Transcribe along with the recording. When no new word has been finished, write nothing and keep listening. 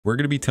we're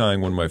going to be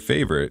tying one of my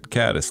favorite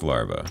caddis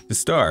larvae. To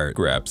start,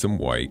 grab some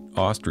white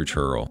ostrich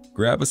herl.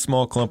 Grab a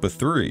small clump of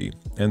 3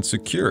 and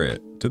secure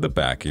it to the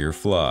back of your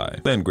fly.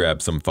 Then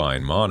grab some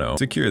fine mono,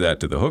 secure that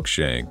to the hook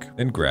shank,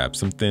 and grab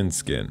some thin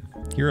skin.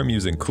 Here I'm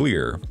using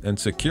clear and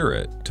secure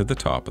it to the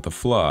top of the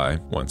fly.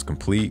 Once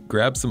complete,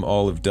 grab some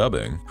olive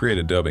dubbing, create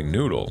a dubbing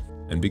noodle,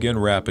 and begin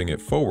wrapping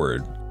it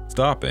forward,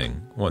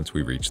 stopping once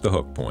we reach the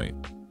hook point.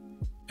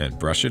 And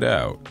brush it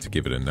out to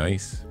give it a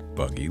nice,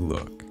 buggy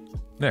look.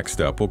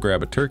 Next up, we'll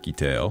grab a turkey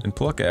tail and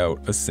pluck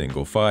out a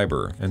single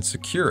fiber and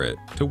secure it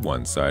to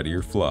one side of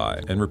your fly,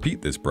 and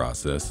repeat this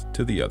process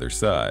to the other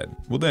side.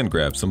 We'll then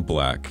grab some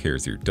black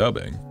here's your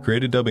dubbing,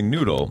 create a dubbing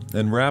noodle,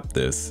 and wrap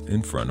this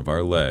in front of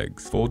our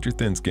legs. Fold your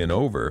thin skin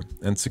over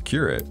and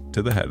secure it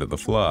to the head of the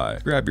fly.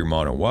 Grab your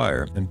mono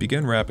wire and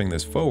begin wrapping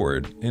this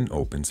forward in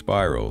open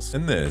spirals.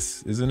 And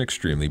this is an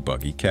extremely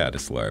buggy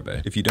caddis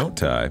larvae. If you don't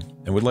tie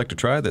and would like to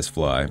try this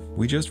fly,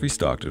 we just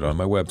restocked it on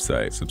my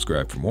website.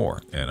 Subscribe for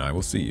more, and I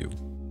will see you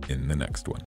in the next one.